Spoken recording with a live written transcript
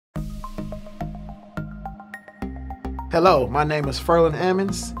Hello, my name is Ferlin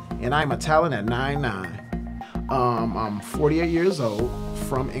Ammons, and I'm a talent at Nine9. I'm 48 years old,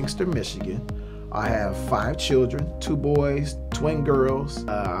 from Inkster, Michigan. I have 5 children, 2 boys, twin girls.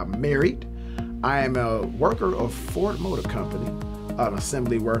 I'm married. I am a worker of Ford Motor Company, an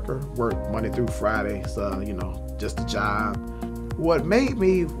assembly worker, work Monday through Friday, so, just a job. What made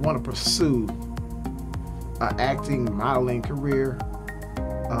me want to pursue an acting, modeling career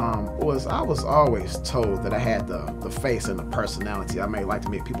was I was always told that I had the face and the personality. I may like to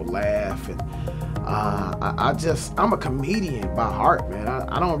make people laugh, and I'm a comedian by heart, man.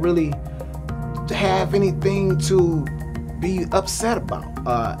 I don't really have anything to be upset about.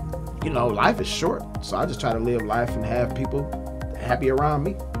 Life is short, so I just try to live life and have people happy around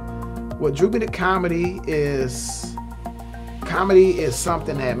me. What drew me to comedy is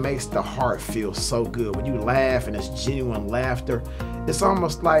something that makes the heart feel so good. When you laugh and it's genuine laughter, it's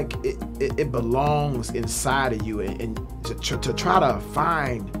almost like it belongs inside of you. And to try to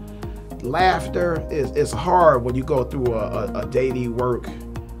find laughter is hard when you go through a daily work,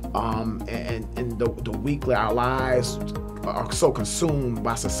 and the weekly, our lives are so consumed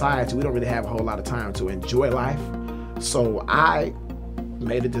by society, we don't really have a whole lot of time to enjoy life. So I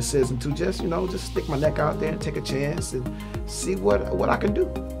made a decision to just stick my neck out there and take a chance and see what I can do.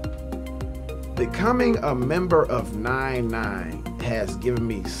 Becoming a member of Nine9 has given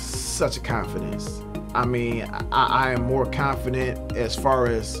me such a confidence. I mean, I am more confident as far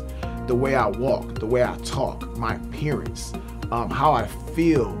as the way I walk, the way I talk, my appearance, how I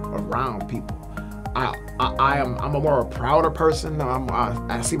feel around people. I'm a more prouder person.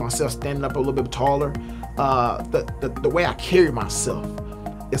 I see myself standing up a little bit taller. The way I carry myself,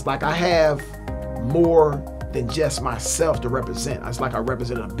 it's like I have more than just myself to represent. It's like I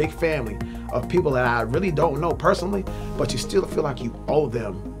represent a big family of people that I really don't know personally, but you still feel like you owe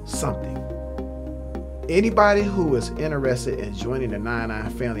them something. Anybody who is interested in joining the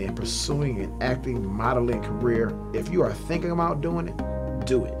Nine9 family and pursuing an acting, modeling career, if you are thinking about doing it,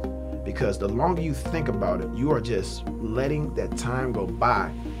 do it. Because the longer you think about it, you are just letting that time go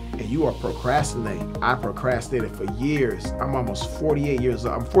by, and you are procrastinating. I procrastinated for years. I'm almost 48 years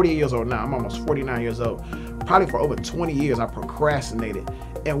old. I'm 48 years old now. I'm almost 49 years old. Probably for over 20 years, I procrastinated.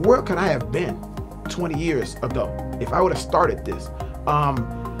 And where could I have been 20 years ago if I would have started this?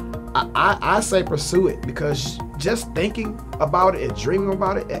 I say pursue it, because just thinking about it and dreaming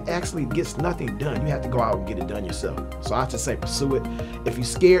about it, it actually gets nothing done. You have to go out and get it done yourself. So I just say pursue it. If you're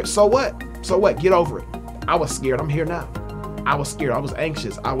scared, so what? So what? Get over it. I was scared. I'm here now. I was scared. I was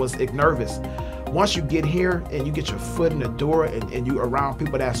anxious. I was nervous. Once you get here and you get your foot in the door and you around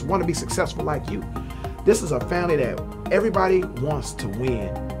people that want to be successful like you, this is a family that everybody wants to win,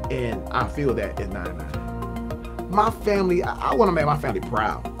 and I feel that in Nine9. My family, I want to make my family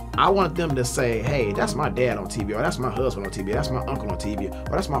proud. I want them to say, hey, that's my dad on TV, or that's my husband on TV, that's my uncle on TV,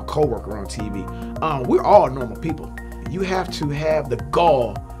 or that's my coworker on TV. We're all normal people. You have to have the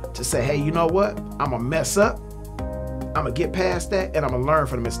gall to say, hey, you know what? I'm gonna mess up. I'm gonna get past that, and I'm gonna learn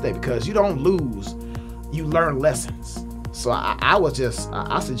from the mistake, because you don't lose, you learn lessons. So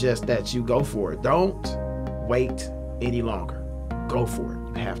I suggest that you go for it. Don't wait any longer. Go for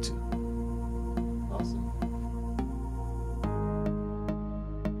it. You have to.